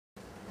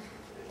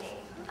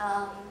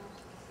Um,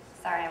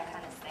 Sorry, I'm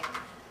kind of sick.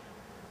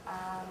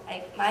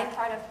 My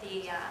part of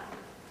the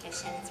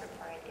missions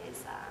report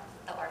is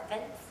the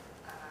orphans.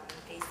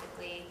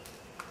 Basically,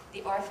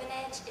 the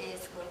orphanage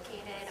is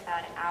located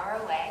about an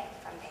hour away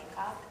from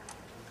Bangkok.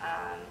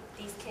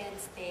 These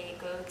kids, they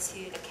go to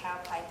the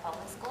Khao Pai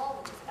Public School,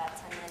 which is about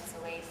 10 minutes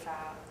away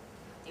from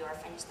the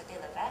orphanage that they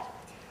live at.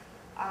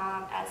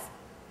 As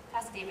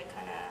Pastor David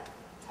kind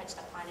of touched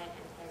upon it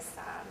in his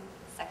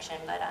section,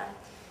 but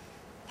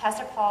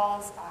Pastor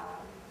Paul's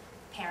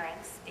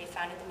parents, they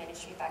founded the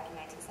ministry back in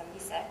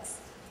 1976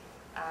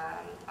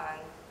 on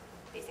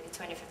basically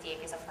 250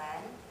 acres of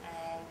land.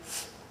 And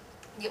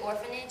the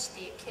orphanage,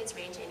 the kids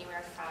range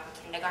anywhere from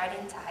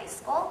kindergarten to high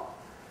school.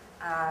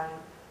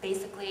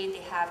 Basically,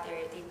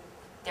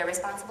 they're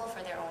responsible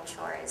for their own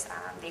chores.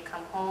 They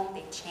come home,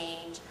 they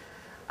change.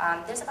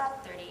 There's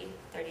about 33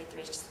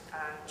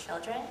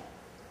 children.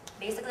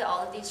 Basically, all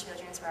of these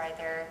children were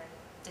either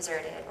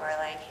deserted or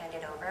like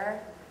handed over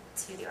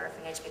to the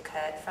orphanage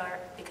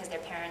because their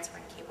parents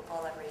weren't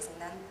capable of raising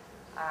them,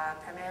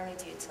 primarily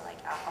due to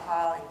like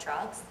alcohol and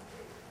drugs.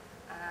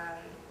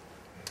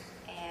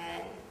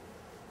 And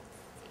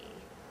let's see,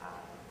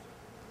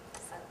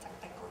 some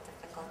technical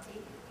difficulty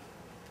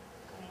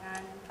going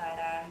on, but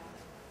I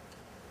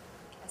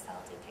guess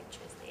I'll do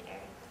pictures later.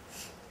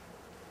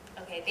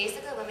 Okay,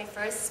 basically when we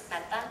first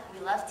met them,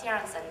 we left here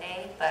on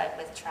Sunday, but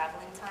with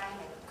traveling time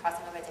and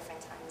crossing over different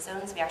time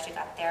zones, we actually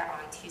got there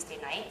on Tuesday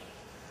night.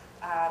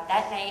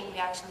 That night, we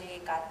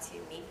actually got to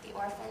meet the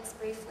orphans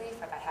briefly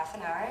for about half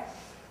an hour.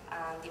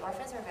 The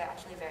orphans were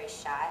actually very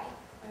shy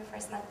when we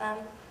first met them,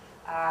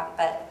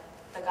 but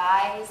the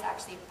guys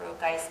actually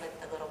broke ice with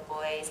the little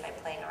boys by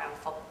playing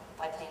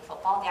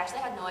football. They actually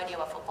had no idea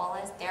what football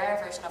is.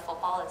 Their version of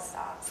football is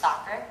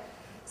soccer.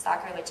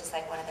 Soccer, which is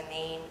like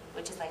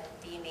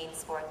the main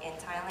sport in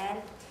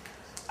Thailand.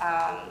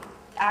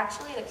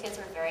 Actually, the kids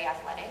were very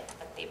athletic,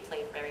 but they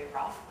played very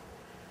rough.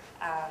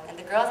 And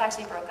the girls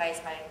actually broke ice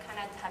by kind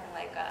of having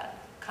like a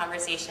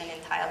conversation in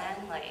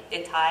Thailand, like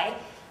in Thai,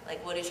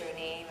 like what is your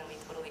name? And we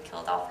totally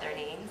killed off their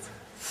names.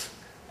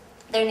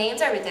 Their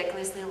names are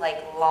ridiculously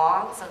like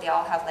long, so they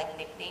all have like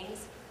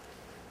nicknames.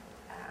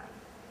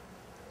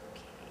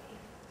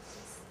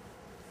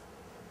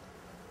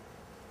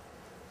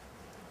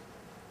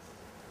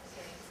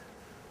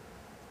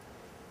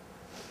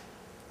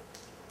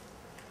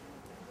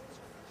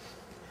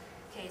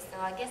 Okay, so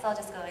I guess I'll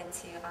just go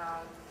into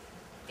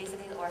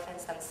basically the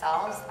orphans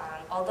themselves.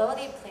 Although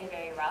they play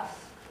very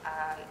rough,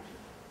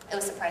 it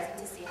was surprising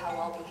to see how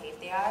well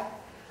behaved they are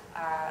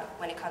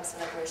when it comes to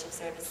like worship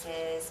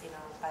services,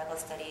 Bible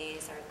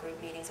studies or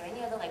group meetings or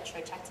any other like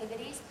church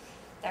activities.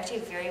 They're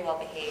actually very well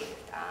behaved.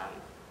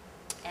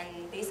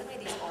 And basically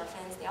these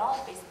orphans, they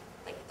all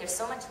there's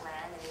so much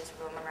land and they just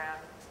roam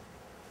around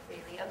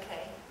freely.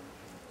 Okay,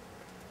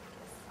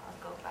 guess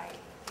I'll go by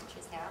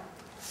pictures now.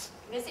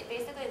 Basically,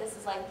 this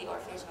is like the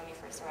orphanage when we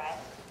first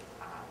arrived.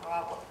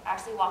 We're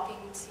actually walking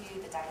to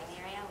the dining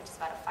area, which is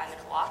about a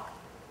 5-minute walk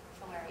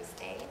from where we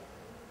stayed.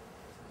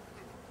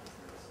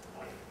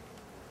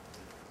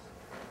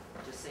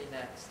 Just say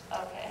next.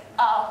 Okay.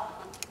 Oh.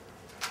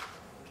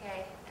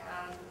 Okay.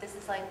 This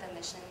is like the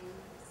mission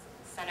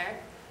center,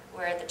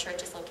 where the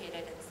church is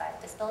located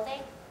inside this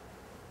building.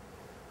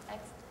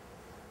 Next.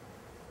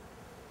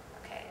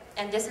 Okay.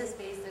 And this is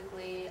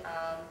basically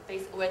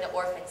where the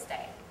orphans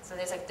stay. So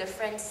there's like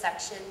different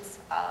sections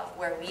of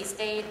where we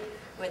stayed,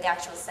 where the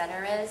actual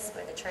center is,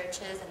 where the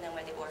church is, and then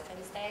where the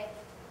orphans stay.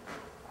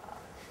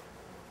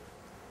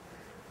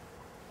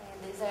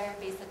 And these are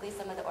basically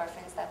some of the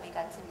orphans that we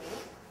got to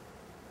meet.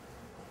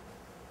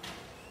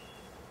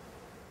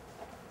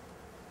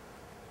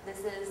 This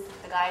is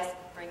the guys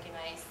breaking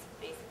ice,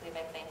 basically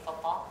by playing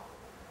football.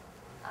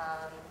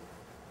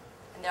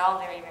 And they're all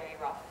very, very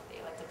rough.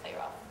 They like to play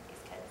rough,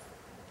 these kids.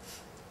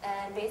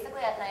 And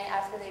basically at night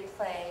after they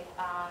play,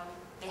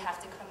 they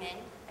have to come in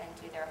and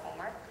do their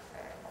homework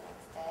for the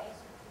next day.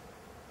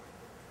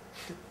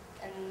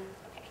 And,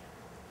 okay.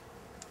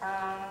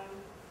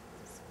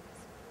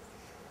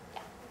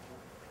 Yeah.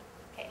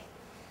 Okay.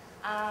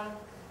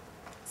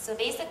 So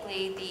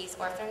basically, these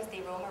orphans,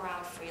 they roam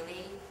around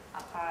freely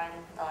upon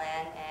the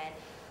land, and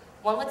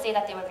one would say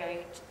that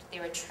they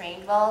were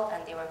trained well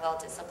and they were well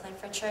disciplined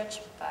for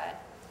church,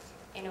 but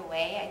in a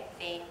way, I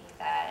think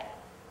that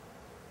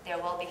they're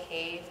well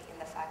behaved in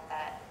the fact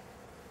that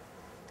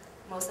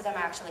most of them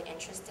are actually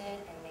interested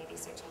in maybe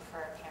searching for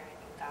a parent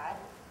in God,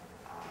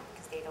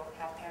 because they don't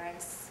have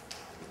parents.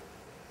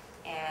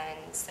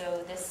 And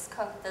so this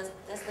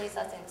leads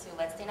us into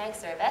Wednesday night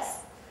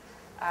service.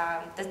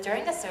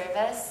 During the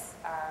service,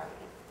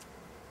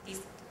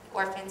 these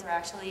orphans were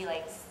actually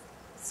like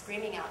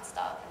screaming out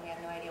stuff, and we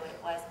had no idea what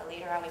it was, but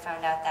later on we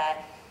found out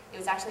that it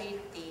was actually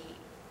the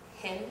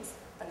hymns,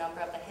 the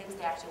number of the hymns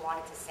they actually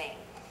wanted to sing,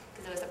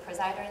 because there was a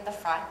presider in the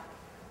front,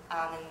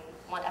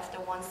 and after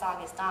one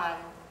song is done,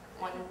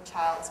 one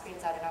child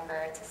screams out a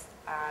number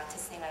to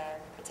sing a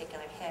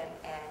particular hymn,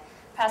 and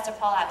Pastor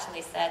Paul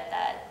actually said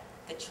that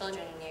the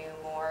children knew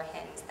more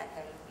hymns than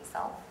him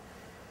himself.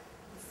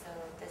 So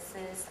this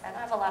is, I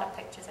don't have a lot of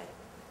pictures,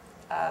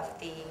 of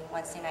the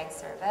Wednesday night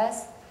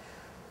service.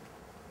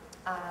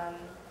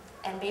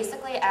 And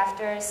basically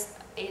after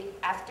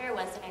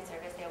Wednesday night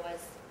service, there was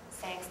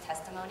Sang's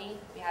testimony.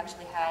 We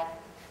actually had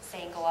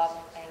Sang go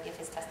up and give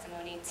his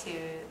testimony to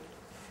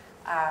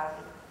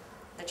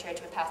the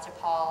church with Pastor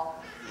Paul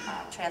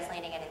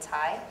translating it in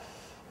Thai.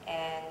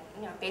 And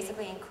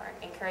basically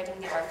encouraging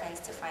the orphans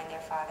to find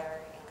their father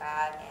in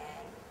God.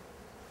 And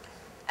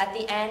at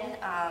the end,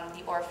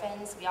 the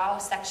orphans, we all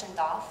sectioned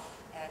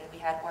off, and we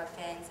had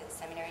orphans and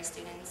seminary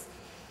students,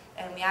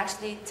 and we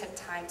actually took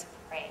time to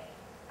pray.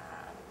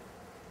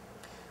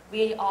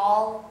 We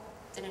all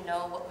didn't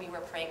know what we were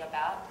praying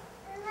about,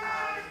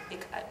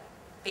 because,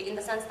 in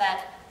the sense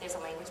that there's a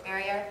language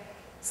barrier.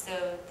 So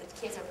the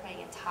kids are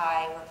praying in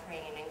Thai, we're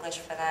praying in English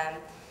for them.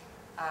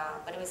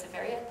 But it was I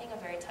think a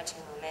very touching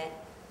moment.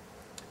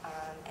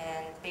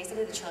 And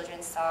basically the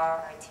children saw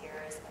our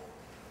tears, and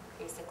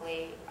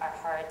basically our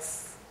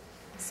hearts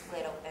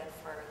split open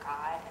for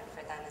God and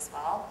for them as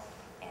well.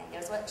 And there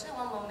was actually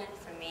one moment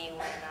for me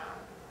when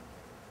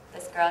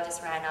this girl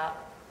just ran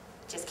up,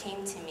 just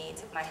came to me,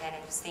 took my hand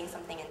and was saying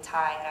something in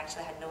Thai, and I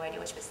actually had no idea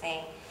what she was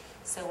saying.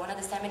 So one of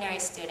the seminary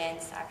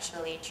students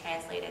actually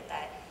translated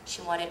that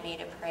she wanted me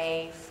to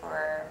pray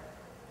for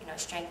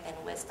strength and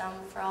wisdom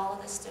for all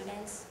of the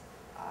students,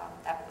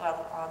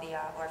 all the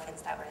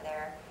orphans that were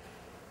there.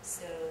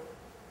 So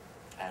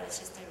it was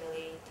just a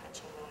really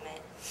touching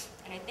moment.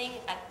 And I think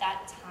at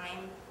that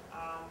time,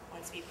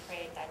 once we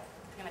prayed, that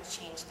pretty much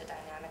changed the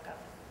dynamic of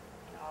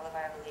all of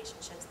our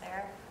relationships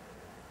there.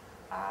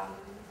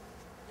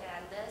 Yeah,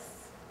 and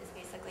this is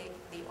basically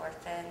the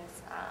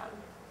orphans,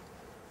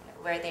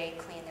 where they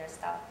clean their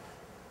stuff.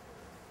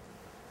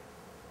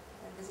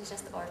 And this is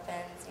just the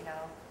orphans,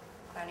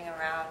 running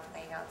around,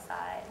 playing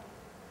outside.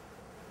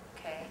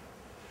 Okay.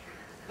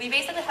 We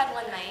basically had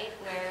one night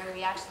where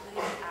we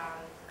actually,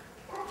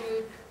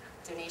 through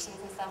donations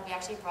and stuff, we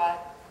actually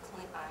brought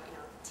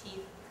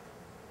teeth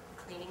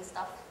cleaning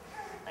stuff,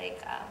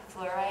 like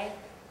fluoride.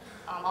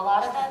 A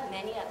lot of them,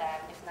 many of them,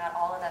 if not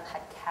all of them,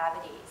 had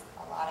cavities,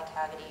 a lot of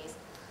cavities.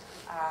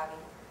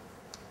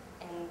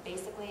 And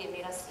basically it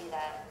made us see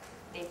that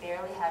they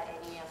barely had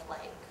any of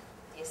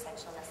the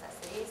essential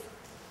necessities.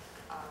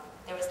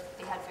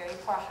 They had very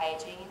poor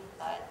hygiene,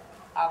 but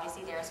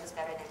obviously theirs was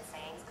better than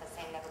Sang's, because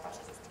Sang never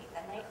brushes his teeth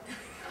at night.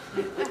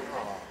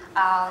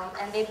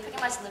 And they pretty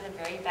much live in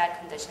very bad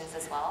conditions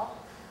as well.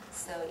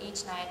 So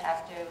each night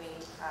after we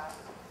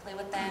play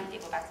with them, they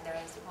go back to their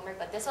rooms to do homework.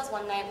 But this was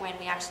one night when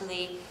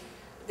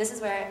this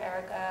is where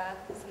Erica,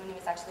 someone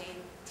was actually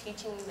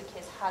teaching the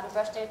kids how to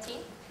brush their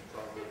teeth.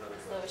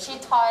 So she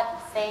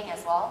taught Sang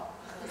as well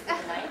on the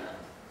same night.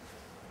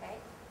 Okay.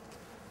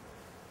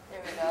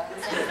 There we go.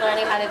 So he's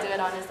learning how to do it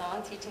on his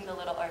own, teaching the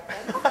little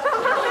orphan.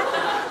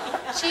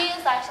 She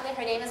is actually,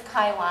 her name is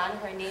Kaiwan.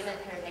 Her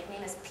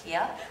nickname is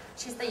Pia.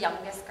 She's the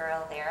youngest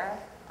girl there.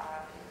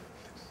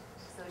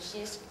 So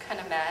she's kind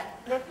of mad,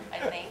 I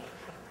think.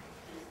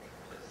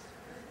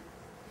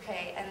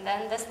 Okay, and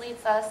then this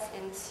leads us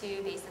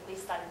into basically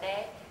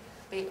Sunday,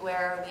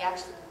 where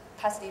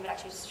Pastor David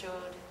actually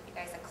showed you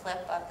guys a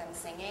clip of them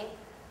singing.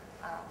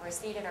 We're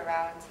seated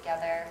around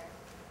together,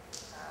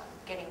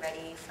 getting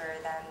ready for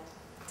them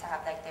to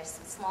have their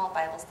small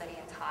Bible study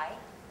in Thai.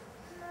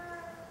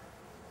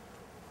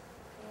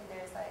 And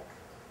there's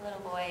a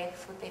little boy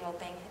flipping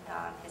open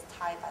his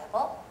Thai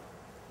Bible.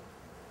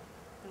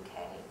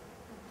 Okay.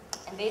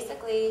 And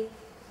basically,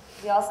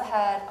 we also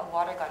had a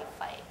water gun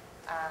fight.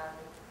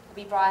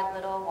 We brought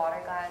little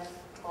water gun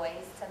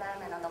toys to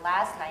them, and on the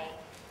last night,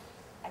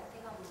 I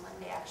think on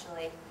Monday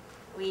actually,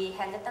 we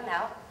handed them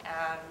out.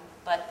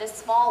 But this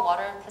small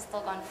water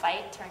pistol gun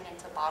fight turned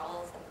into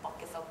bottles and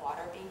buckets of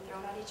water being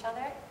thrown at each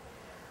other.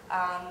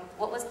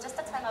 What was just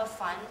a time of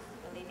fun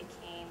really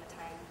became a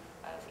time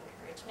of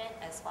encouragement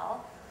as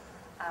well.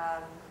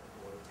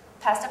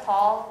 Pastor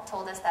Paul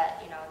told us that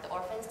the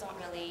orphans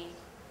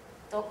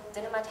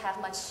didn't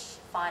have much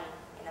fun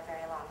in a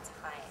very long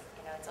time.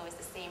 It's always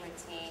the same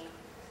routine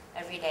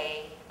every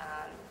day.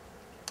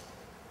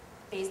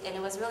 And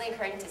it was really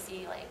encouraging to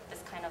see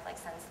this kind of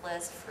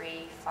senseless,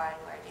 free fun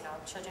where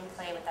children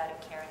play without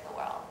a care in the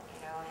world.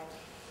 And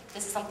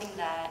this is something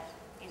that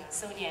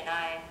Sonia and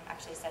I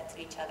actually said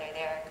to each other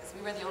there, because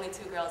we were the only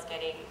two girls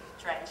getting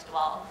drenched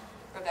while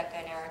Rebecca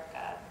and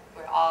Erica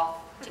were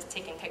off just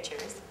taking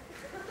pictures,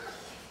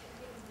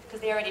 because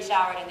they already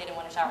showered and they didn't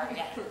want to shower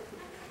again.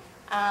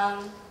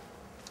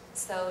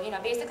 So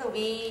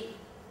basically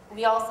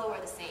we also were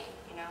the same.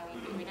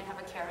 We didn't have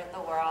a care in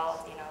the world.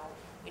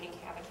 We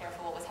didn't have a care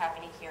for what was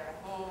happening here at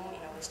home.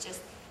 It was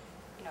just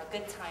a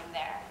good time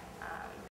there.